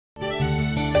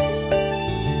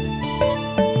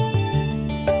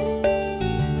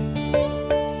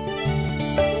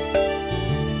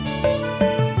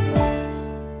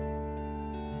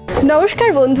নমস্কার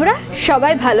বন্ধুরা,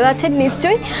 সবাই ভালো আছেন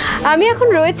নিশ্চয়ই। আমি এখন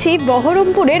রয়েছি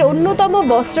বহরমপুরের অন্যতম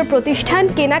বস্ত্র প্রতিষ্ঠান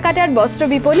কেনাকাটার বস্ত্র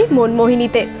বিপণী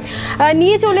মনমোহিনীতে।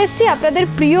 নিয়ে চলে এসেছি আপনাদের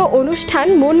প্রিয় অনুষ্ঠান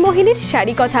মনমোহিনীর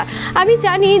শাড়ি কথা। আমি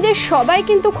জানি যে সবাই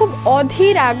কিন্তু খুব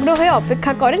অধীর আগ্রহে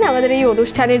অপেক্ষা করেন আমাদের এই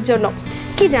অনুষ্ঠানের জন্য।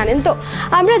 কি জানেন তো,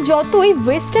 আমরা যতই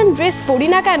ওয়েস্টার্ন ড্রেস পরি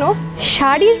না কেন,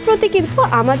 শাড়ির প্রতি কিন্তু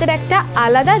আমাদের একটা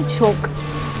আলাদা ঝোঁক।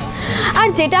 আর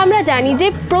যেটা আমরা জানি যে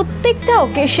প্রত্যেকটা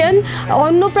অকেশন,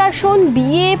 অন্নপ্রাশন,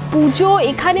 বিয়ে, পুজো,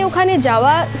 এখানে ওখানে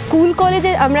যাওয়া, স্কুল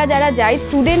কলেজে আমরা যারা যাই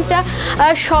স্টুডেন্টরা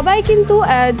সবাই কিন্তু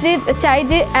যে চাই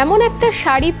যে এমন একটা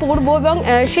শাড়ি পরবো এবং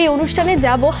সেই অনুষ্ঠানে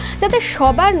যাব যাতে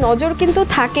সবার নজর কিন্তু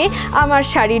থাকে আমার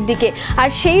শাড়ির দিকে। আর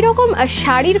সেই রকম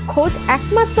শাড়ির খোঁজ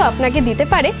একমাত্র আপনাকে দিতে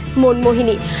পারে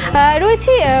মনমোহিনী।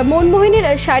 রয়েছে মনমোহিনীর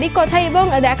শাড়ি কথা এবং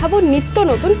দেখাবো নিত্য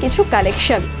নতুন কিছু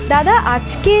কালেকশন। দাদা,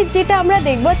 আজকে যেটা আমরা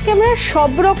দেখবো, আজকে আমরা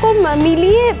সব রকম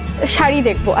মিলিয়ে শাড়ি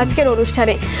দেখবো আজকের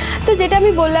অনুষ্ঠানে। তো যেটা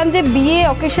আমি বললাম যে বিয়ে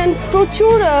অকেশন,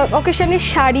 প্রচুর অকেশনের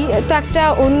শাড়ি তো একটা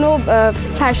অন্য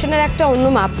ফ্যাশনের একটা অন্য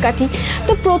মাপকাঠি।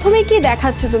 তো প্রথমে কি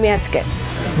দেখাচ্ছ তুমি আজকে?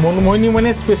 মনমোহিনী মানে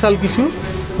স্পেশাল কিছু।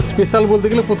 স্পেশাল বলতে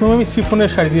গেলে প্রথমে আমি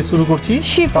শিফনের শাড়ি দিয়ে শুরু করছি,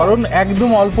 কারণ একদম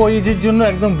অল্প এজের জন্য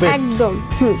একদম বেস্ট। একদম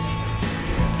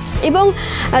এবং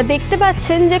দেখতে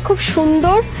পাচ্ছেন যে খুব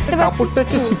সুন্দর কাপড়টা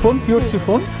হচ্ছে শিফন, পিওর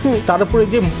শিফন। তার উপরে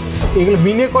যে এগুলো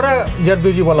মিনে করা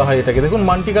জারদোজি বলা হয় এটাকে, দেখুন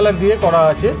মাল্টি কালার দিয়ে করা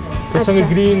আছে, এর সঙ্গে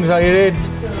গ্রিন, রেড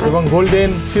এবং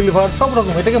গোল্ডেন, সিলভার সব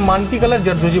রকম, এটাকে মাল্টি কালার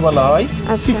জারদোজি বলা হয়।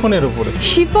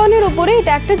 শিফনের উপরে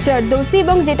এটা একটা জারদোজি।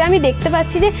 এবং যেটা আমি দেখতে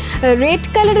পাচ্ছি যে রেড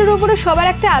কালারের উপরে সবার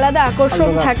একটা আলাদা আকর্ষণ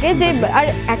থাকে, যে আর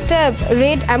একটা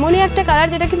রেড এমনই একটা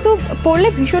কালার যেটা কিন্তু পরলে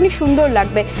ভীষণই সুন্দর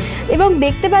লাগবে। এবং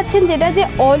দেখতে পাচ্ছেন যেটা যে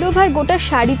অল ওভার গোটা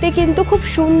শাড়িতে কিন্তু খুব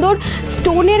সুন্দর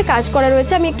স্টোনের কাজ করা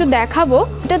রয়েছে। আমি একটু দেখাবো।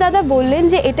 এটা দাদা বললেন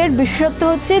যে এটার বিশেষত্ব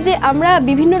হচ্ছে যে আমরা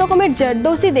বিভিন্ন রকমের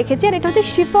জারদোজি দেখেছি, আর এটা হচ্ছে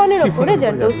শিফনের উপরে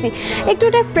জারদোজি। একটু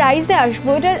এটা প্রাইসে আসবো,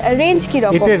 এটার রেঞ্জ কি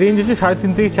রকম? এটা রেঞ্জ হচ্ছে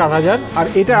 3,500 থেকে 4,000। আর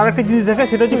এটা আরেকটা জিনিস দেখা,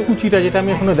 সেটা হচ্ছে কুচিটা, যেটা আমি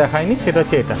এখনো দেখাইনি, সেটা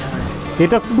হচ্ছে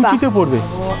এটা কুচিতে পড়বে।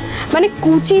 মানে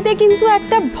কুচিতে কিন্তু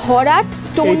একটা ভরাট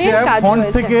স্টোনের কাজ রয়েছে। ফ্রন্ট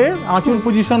থেকে আঁচল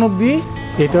পজিশন অবধি,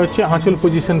 এটা হচ্ছে আঁচল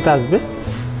পজিশনটা আসবে।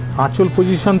 আঁচল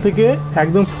পজিশন থেকে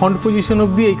একদম ফ্রন্ট পজিশন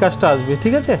অবধি এই কাজটা আসবে,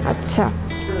 ঠিক আছে? আচ্ছা,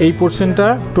 এই পোরশনটা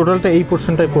টোটালটা এই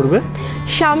পোরশনটাই পড়বে,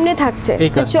 সামনে থাকছে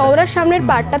চওড়ার সামনের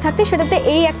পার্টটা থাকছে, সেটাতে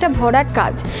এই একটা ভরাট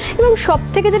কাজ। এবং সব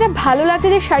থেকে যেটা ভালো লাগছে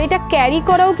যে শাড়িটা ক্যারি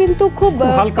করাও কিন্তু খুব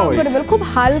কমফোর্টেবল, খুব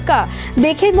হালকা।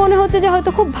 দেখে মনে হচ্ছে যে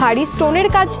হয়তো খুব ভারী, স্টোনের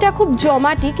কাজটা খুব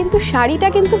জমাটি, কিন্তু শাড়িটা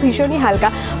কিন্তু ভীষণই হালকা,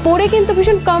 পরে কিন্তু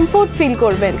ভীষণ কমফোর্ট ফিল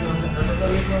করবেন।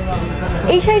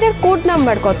 এই শাড়িটার কোড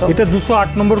নাম্বার কত? এটা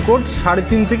 208 নম্বর কোড,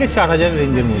 3,500 থেকে 4,000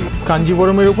 রেঞ্জের মধ্যে।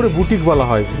 কাঞ্জিবরমের উপরে বুটিক বলা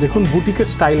হয়। দেখুন বুটিকের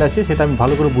স্টাইল আছে, সেটা আমি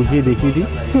ভালো করে বুঝিয়ে দেখিয়ে দিই।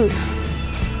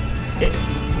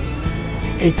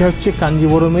 এইটা হচ্ছে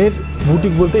কাঞ্জিবরমের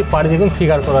বুটিক, বলতে পারে দেখুন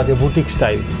ফিগার করা আছে, বুটিক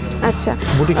স্টাইল। আচ্ছা,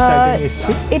 বুটিক স্টাইল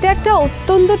এসেছে। এটা একটা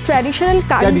অত্যন্ত ট্র্যাডিশনাল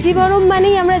কাঞ্জিবরম,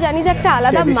 মানেই আমরা জানি যে একটা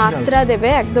আলাদা মাত্রা দেবে,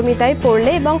 একদমই তাই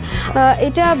পরলে। এবং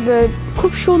এটা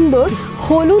খুব সুন্দর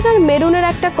হলুদ আর মেরুনের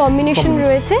একটা কম্বিনেশন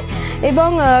রয়েছে, এবং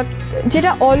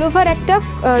যেটা অল ওভার একটা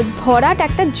ভরাট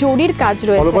একটা জরির কাজ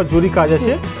রয়েছে। অল ওভার জরি কাজ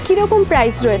আছে। কি রকম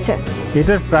প্রাইস রয়েছে?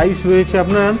 এটার প্রাইস রয়েছে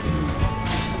আপনার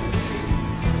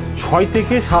 6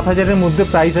 থেকে 7,000-এর মধ্যে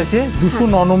প্রাইস আছে।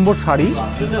 209 নম্বর শাড়ি,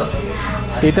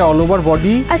 এটা অল ওভার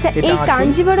বডি। আচ্ছা, এই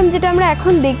কাঞ্জিবরম যেটা আমরা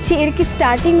এখন দেখছি, এর কি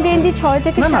স্টার্টিং রেঞ্জ 6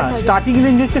 থেকে 7,000? না, স্টার্টিং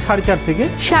রেঞ্জ হচ্ছে 4.5 থেকে।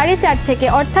 4.5 থেকে,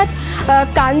 অর্থাৎ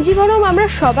কাঞ্জিবরম আমরা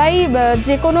সবাই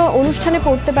যে কোনো অনুষ্ঠানে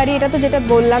পড়তে পারি। এটা তো যেটা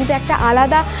বললাম যে একটা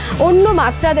আলাদা অন্য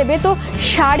মাত্রা দেবে। তো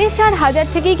 4,500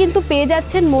 থেকেই কিন্তু পেয়ে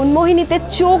যাচ্ছেন মনমোহিনীতে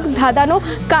চোখ ধাঁধানো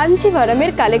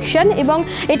কাঞ্জিবরমের কালেকশন। এবং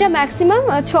এটা ম্যাক্সিমাম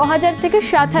 6,000 থেকে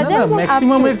 7,000,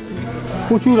 ম্যাক্সিমামের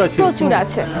প্রচুর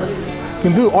আছে,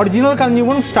 কিন্তু অরিজিনাল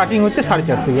কাঞ্জিবরম স্টার্টিং হচ্ছে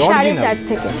 4.5 থেকে। 4.5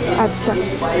 থেকে। আচ্ছা,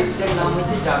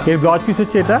 এর ব্লাউজ পিস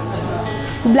হচ্ছে এটা,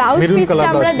 ব্লাউজ পিসটা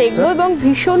আমরা দেখবো, এবং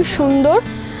ভীষণ সুন্দর,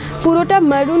 পুরোটা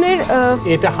মেরুনের।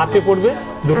 এটা হাতে পড়বে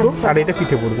দুটো, আর এটা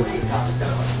পিঠে পড়বে।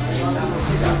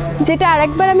 যেটা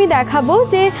আরেকবার আমি দেখাবো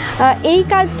যে এই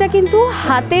কাজটা কিন্তু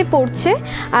হাতে পড়ছে,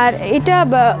 আর এটা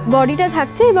বডিটা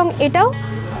থাকছে, এবং এটাও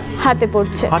হাতে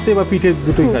পড়ছে, হাতে বা পিঠে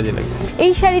দুটোই কাজে লাগে।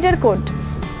 এই শাড়িটার কোড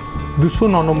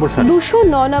 209 নম্বর শাড়ি।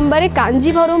 209 নম্বরে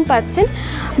কাঞ্জিবরম পাচ্ছেন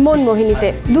মনমোহিনীতে,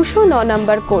 209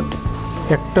 নম্বর কোড।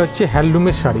 একটা হচ্ছে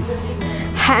হ্যান্ডলুমের শাড়ি,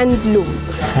 হ্যান্ডলুম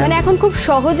মানে এখন খুব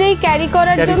সহজেই ক্যারি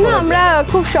করার জন্য আমরা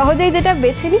খুব সহজেই যেটা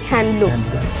বেছে নিই, হ্যান্ডলুম।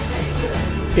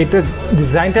 এটা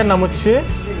ডিজাইনটার নাম হচ্ছে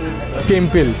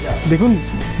টেম্পল। দেখুন,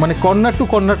 মানে কর্নার টু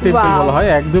কর্নার টেম্পল বলা হয়।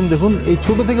 একদম দেখুন, এই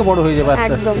ছোট থেকে বড় হয়ে যাবে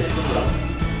আস্তে আস্তে।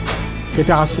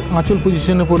 এটা আঁচল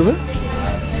পজিশনে পড়বে,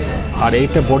 আর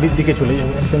এইটা বডির দিকে চলে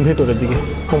যাবে, একদম ভেতরের দিকে,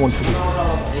 কোমর থেকে।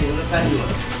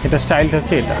 এটা স্টাইলটা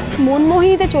হচ্ছে এটা।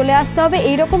 মনমোহিনীতে চলে আসতে হবে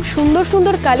এইরকম সুন্দর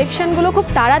সুন্দর কালেকশনগুলো খুব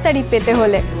তাড়াতাড়ি পেতে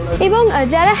হলে। এবং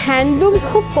যারা হ্যান্ডলুম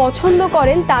খুব পছন্দ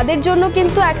করেন তাদের জন্য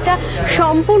কিন্তু একটা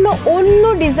সম্পূর্ণ অন্য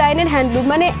ডিজাইনের হ্যান্ডলুম,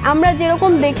 মানে আমরা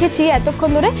যেরকম দেখেছি এতক্ষণ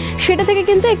ধরে সেটা থেকে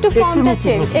কিন্তু একটু ফর্মটা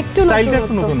চেঞ্জ, একটু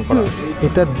নতুন করা আছে।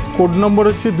 এটা কোড নম্বর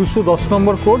হচ্ছে 210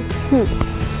 নম্বর কোড।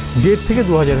 1.5 থেকে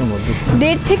 2000-এর মধ্যে,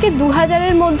 1.5 থেকে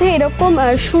 2000-এর মধ্যে এরকম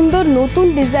সুন্দর নতুন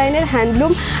ডিজাইনের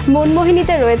হ্যান্ডলুম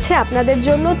মনমোহিনীতে রয়েছে আপনাদের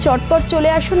জন্য। চটপট চলে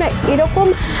আসুন,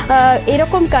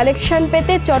 এরকম কালেকশন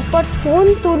পেতে চটপট ফোন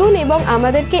তুলুন এবং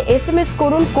আমাদেরকে SMS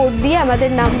করুন কোড দিয়ে। আমাদের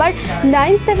নাম্বার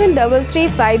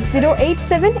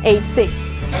 9733508786।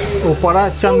 ওপারা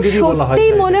চান্দেরি বলা হয়।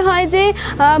 সত্যিই মনে হয় যে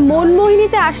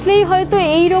মনমোহিনীতে আসলেই হয়তো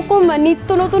এইরকম নিত্য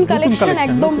নতুন কালেকশন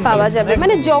একদম পাওয়া যাবে,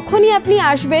 মানে যখনই আপনি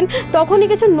আসবেন তখনই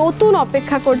কিছু নতুন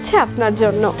অপেক্ষা করছে আপনার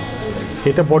জন্য।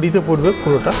 এটা বডিতে পড়বে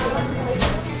পুরোটা।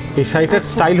 এই শাড়িটার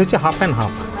স্টাইল হচ্ছে half and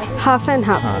half. Half and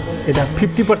half, এটা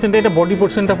 50% এটা বডি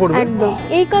পোরশনটা পড়বে একদম।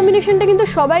 এই কম্বিনেশনটা কিন্তু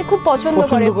সবাই খুব পছন্দ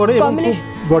করে এবং খুব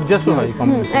গর্জাসও হয়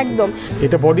কম্বিনেশন একদম।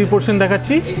 এটা বডির পোরশন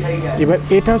দেখাচ্ছি। এবার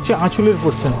এটা হচ্ছে আঁচলের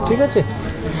পোরশন, ঠিক আছে?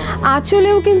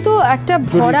 আঁচলেও কিন্তু একটা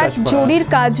ভরাট জরির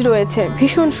কাজ রয়েছে,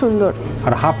 ভীষণ সুন্দর।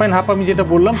 আর হাফ অ্যান্ড হাফ আমি যেটা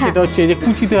বললাম সেটা হচ্ছে এই যে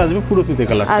কুচিতে আসবে পুরো তুতে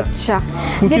কালার। আচ্ছা,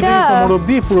 যেটা কোমর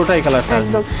অবধি পুরোটাই কালারটা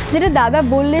একদম। যেটা দাদা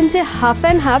বললেন যে হাফ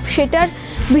অ্যান্ড হাফ, সেটার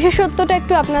বিশেষত্বটা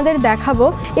একটু আপনাদের দেখাবো।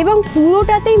 এবং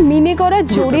পুরোটাতেই মিনে করা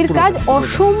জরির কাজ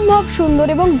অসম্ভব সুন্দর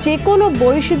এবং যে কোনো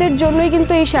বয়সীদের জন্যই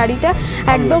কিন্তু এই শাড়িটা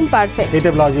একদম পারফেক্ট। এটা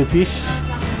ব্লাউজের পিস,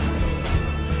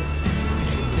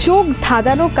 চোখ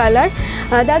ধাঁধানো কালার।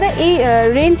 দাদা এই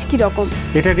রেঞ্জ কি রকম?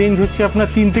 এটা রেঞ্জ হচ্ছে আপনার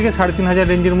 3 থেকে 3500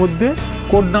 রেঞ্জের মধ্যে।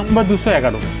 Code number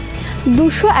 211।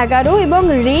 211 এবং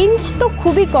রেঞ্জ তো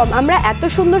খুবই কম। আমরা এত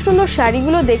সুন্দর সুন্দর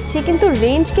শাড়িগুলো দেখছি কিন্তু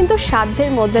রেঞ্জ কিন্তু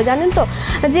সাধ্যের মধ্যে, জানেন তো,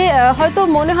 যে হয়তো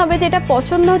মনে হবে যে এটা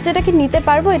পছন্দ হচ্ছে, এটা কি নিতে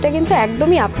পারবো, এটা কিন্তু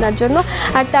একদমই আপনার জন্য।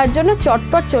 আর তার জন্য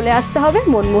চটপট চলে আসতে হবে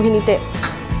মনমোহিনীতে।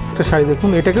 একটা শাড়ি দেখুন,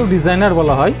 এটাকেও ডিজাইনার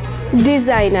বলা হয়।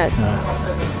 ডিজাইনার,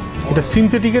 এটা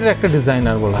সিনথেটিকের একটা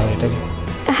ডিজাইনার বলা হয় এটাকে।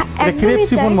 এটা ক্রেপ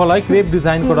শিফন বলা হয়, ক্রেপ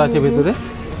ডিজাইন করা আছে ভেতরে।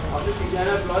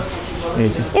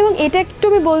 এবং এটা একটু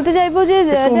আমি বলতে চাইবো যে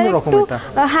যারা একটু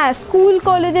স্কুল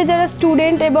কলেজে যারা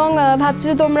স্টুডেন্ট এবং ভাবছো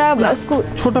তোমরা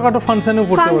ছোটখাটো ফাংশনে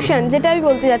পড়তে পারো, ফাংশন যেটা আমি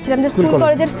বলতে যাচ্ছিলাম যে স্কুল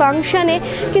কলেজের ফাংশনে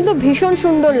কিন্তু ভীষণ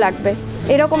সুন্দর লাগবে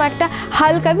এরকম একটা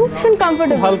হালকা এবং ভীষণ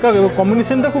কমফোর্টেবল, হালকা এবং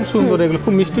কম্বিনেশনটা খুব সুন্দর। এগুলো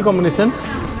খুব মিষ্টি কম্বিনেশন।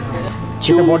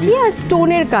 চুমকি আর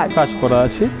স্টোনের কাজ করা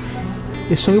আছে,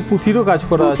 এর সঙ্গে পুঁথিরও কাজ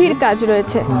করা আছে, পুঁথির কাজ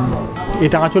রয়েছে।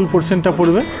 এটা আঁচল পোরশনটা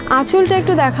পড়বে। আঁচলটা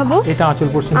একটু দেখাবো। এটা আঁচল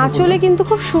পোরশন, আঁচলে কিন্তু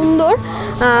খুব সুন্দর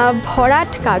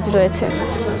ভরাট কাজ রয়েছে।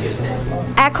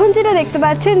 এখন যেটা দেখতে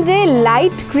পাচ্ছেন যে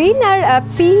লাইট গ্রিন আর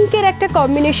পিঙ্কের একটা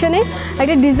কম্বিনেশনে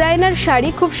একটা ডিজাইনার শাড়ি,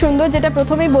 খুব সুন্দর। যেটা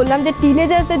প্রথমেই বললাম যে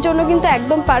টিনেজারদের জন্য কিন্তু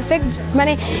একদম পারফেক্ট,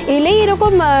 মানে এলেই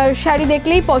এরকম শাড়ি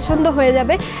দেখলেই পছন্দ হয়ে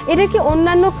যাবে। এটা কি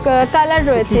অন্যান্য কালার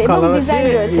রয়েছে এবং ডিজাইন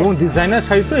রয়েছে, এবং ডিজাইনার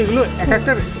শাড়ি তো এগুলো এক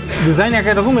একটা ডিজাইন এক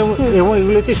এক রকম এবং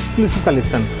এগুলো হচ্ছে এক্সক্লুসিভ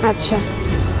কালেকশন। আচ্ছা,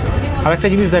 আর একটা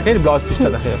জিনিস দেখেন, ব্লাউজ পিসটা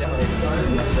দেখেন,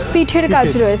 পিঠের কাজ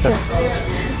রয়েছে।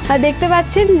 দেখতে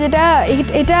পাচ্ছেন যেটা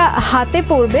এটা হাতে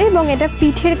পড়বে এবং এটা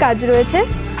পিঠের কাজ রয়েছে।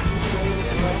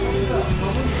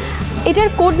 এটার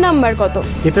কোড নাম্বার কত?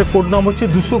 এটার কোড নাম্বার হচ্ছে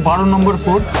 212 নম্বর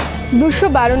কোড।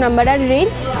 212 নাম্বার। আর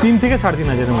রেঞ্জ 3 থেকে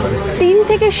 3500-এর মধ্যে। 3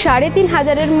 থেকে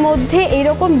 3500-এর মধ্যে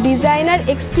এইরকম ডিজাইনার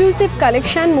এক্সক্লুসিভ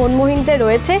কালেকশন মনমোহিনীতে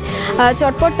রয়েছে।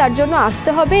 চটপট তার জন্য আসতে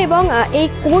হবে এবং এই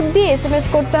কোড দিয়ে SMS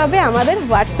করতে হবে আমাদের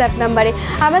হোয়াটসঅ্যাপ নাম্বারে।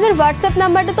 আমাদের হোয়াটসঅ্যাপ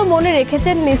নাম্বারটা তো মনে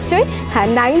রেখেছেন নিশ্চয়ই, হ্যাঁ,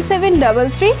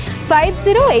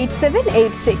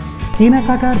 9733508786।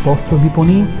 কেনাকাটার বস্ত্র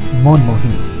বিপণী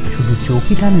মনমোহিনী, শুধু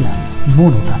চৌকি টানে না,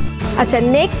 মনও টানে। আচ্ছা,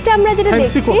 নেক্সট আমরা যেটা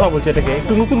দেখছি, কথা বলছে এটাকে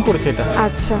একটু নতুন করেছে এটা।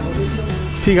 আচ্ছা,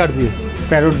 ফিগার দিয়ে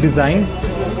প্যারট ডিজাইন,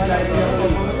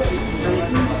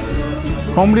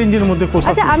 কম রেঞ্জের মধ্যে কোসা।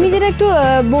 আচ্ছা, আমি যেটা একটু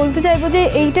বলতে চাইবো যে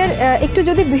এইটার একটু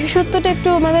যদি বিশেষত্বটা একটু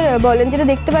আমাদের বলেন। যেটা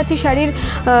দেখতে পাচ্ছি শাড়ির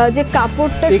যে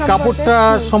কাপড়টা, এই কাপড়টা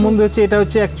সম্বন্ধে হচ্ছে, এটা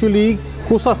হচ্ছে অ্যাকচুয়ালি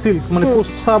কোসা সিল্ক, মানে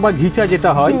কোসা বা ঘিচা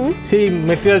যেটা হয় সেই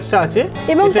ম্যাটেরিয়ালসটা আছে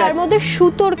এবং তার মধ্যে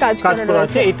সুতোর কাজ করা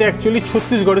আছে। এটা অ্যাকচুয়ালি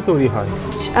ছত্তিশগড়ে তৈরি হয়।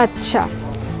 আচ্ছা,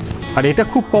 আর এটা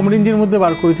খুব কম রেঞ্জের মধ্যে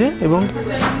বার করেছে এবং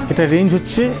এটা রেঞ্জ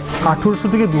হচ্ছে 1800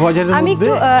 থেকে 2000-এর আমি মধ্যে।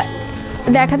 একটু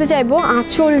দেখাতে চাইবো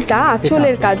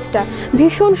আঁচলের কাজটা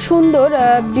ভীষণ সুন্দর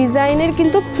ডিজাইনের,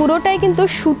 কিন্তু পুরোটাই কিন্তু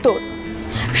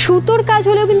সুতোর কাজ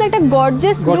হলেও কিন্তু একটা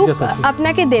গর্জিয়াস লুক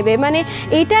আপনাকে দেবে। মানে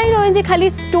এটাই নয় যে খালি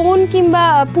স্টোন কিংবা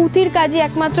পুঁতির কাজই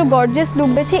একমাত্র গর্জিয়াস লুক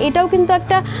দেছে, এটাও কিন্তু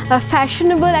একটা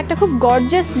ফ্যাশনেবল, একটা খুব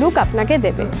গর্জিয়াস লুক আপনাকে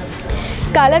দেবে।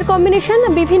 কালার কম্বিনেশন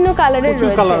বিভিন্ন কালারের প্রচুর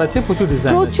রয়েছে, কালার আছে, প্রচুর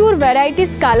ডিজাইন, প্রচুর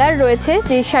ভ্যারাইটিস কালার রয়েছে।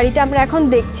 যে শাড়িটা আমরা এখন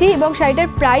দেখছি এবং শাড়িটার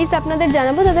প্রাইস আপনাদের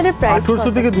জানাবো। তাদের প্রাইস 1800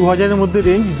 থেকে 2000 এর মধ্যে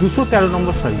রেঞ্জ। 213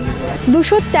 নম্বর শাড়ি,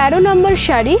 213 নম্বর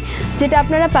শাড়ি, যেটা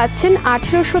আপনারা পাচ্ছেন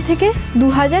 1800 থেকে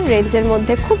 2000 রেঞ্জের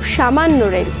মধ্যে, খুব সামান্য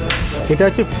রেঞ্জ। এটা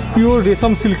হচ্ছে পিওর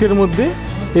রেশম সিল্কের মধ্যে।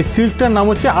 এই সিল্কটার নাম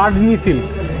হচ্ছে আর্নি সিল্ক।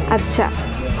 আচ্ছা,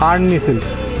 আর্নি সিল্ক।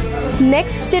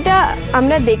 নেক্সট যেটা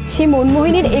আমরা দেখছি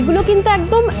মনমোহিনীর, এগুলো কিন্তু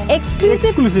একদম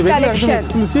এক্সক্লুসিভ একদম কালেকশন,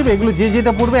 এক্সক্লুসিভ। এগুলো যে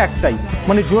যেটা পড়বে একটাই,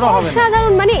 মানে জোড়া হবে না।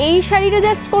 সাধারণ, মানে এই শাড়িটা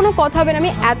জাস্ট কোনো কথা হবে না।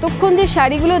 আমি এতক্ষণ যে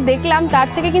শাড়িগুলো দেখলাম তার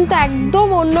থেকে কিন্তু একদম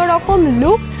অন্যরকম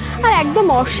লুক আর একদম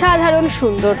অসাধারণ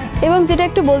সুন্দর। এবং যেটা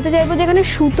একটু বলতে চাইবো, যেখানে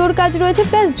সুতোর কাজ রয়েছে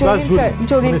প্লাস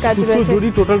জরির কাজ রয়েছে, জরি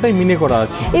টোটালটাই মিনে করা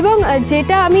আছে। এবং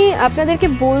যেটা আমি আপনাদেরকে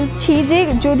বলছি যে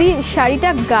যদি শাড়িটা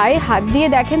গায়ে হাত দিয়ে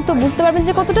দেখেন তো বুঝতে পারবেন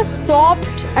যে কতটা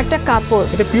সফট একটা কাপড়।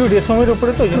 এটা পিওর রেশমের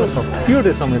উপরে, তো ওই জন্য সফট, পিওর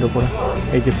রেশমের উপরে।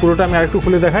 এই যে পুরোটা আমি আরেকটু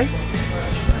খুলে দেখাই।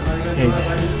 এই যে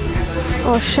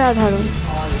অসাধারণ।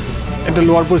 এটা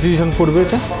লোয়ার পজিশন পড়বে।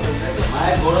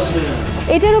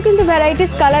 এটারও কিন্তু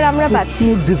ভ্যারাইটিস কালার আমরা পাচ্ছি।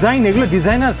 ডিজাইন, এগুলো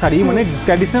ডিজাইনার শাড়ি, মানে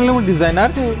ট্র্যাডিশনাল ডিজাইনার।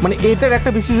 মানে এটার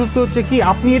একটা বিশেষত্ব হচ্ছে কি,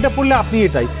 আপনি এটা পরলে আপনি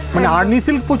এটাই, মানে আর্নি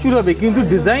সিল্ক প্রচুর হবে কিন্তু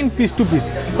ডিজাইন পিস টু পিস,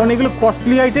 কারণ এগুলো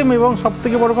কস্টলি আইটেম এবং সব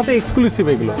থেকে বড় কথা এক্সক্লুসিভ।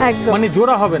 এগুলো মানে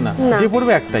জোড়া হবে না, যে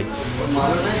পরবে একটাই।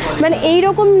 মানে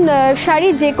এইরকম শাড়ি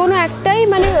যে কোনো একটাই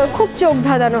মানে খুব চোখ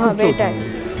ধাঁধানো হবে। এটাই,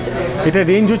 এটা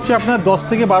রেঞ্জ হচ্ছে আপনার 10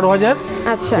 থেকে 12,000।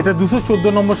 আচ্ছা, এটা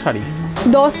 214 নম্বর শাড়ি।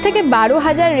 10 থেকে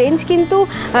 12,000 রেঞ্জ, কিন্তু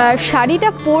শাড়িটা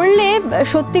পরলে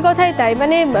সত্যি কথাই তাই,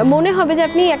 মানে মনে হবে যে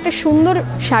আপনি একটা সুন্দর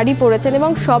শাড়ি পরেছেন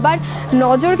এবং সবার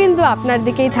নজর কিন্তু আপনার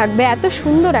দিকেই থাকবে। এত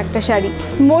সুন্দর একটা শাড়ি।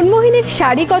 মনমোহিনীর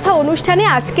শাড়ি কথা অনুষ্ঠানে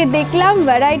আজকে দেখলাম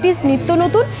ভ্যারাইটিস, নিত্য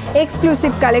নতুন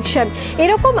এক্সক্লুসিভ কালেকশন।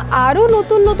 এরকম আরও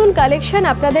নতুন নতুন কালেকশন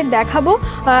আপনাদের দেখাবো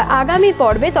আগামী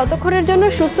পর্বে। ততক্ষণের জন্য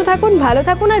সুস্থ থাকুন, ভালো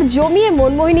থাকুন আর জমিয়ে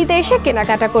মনমোহিনীতে এসে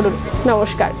কেনাকাটা করুন।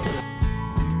 নমস্কার।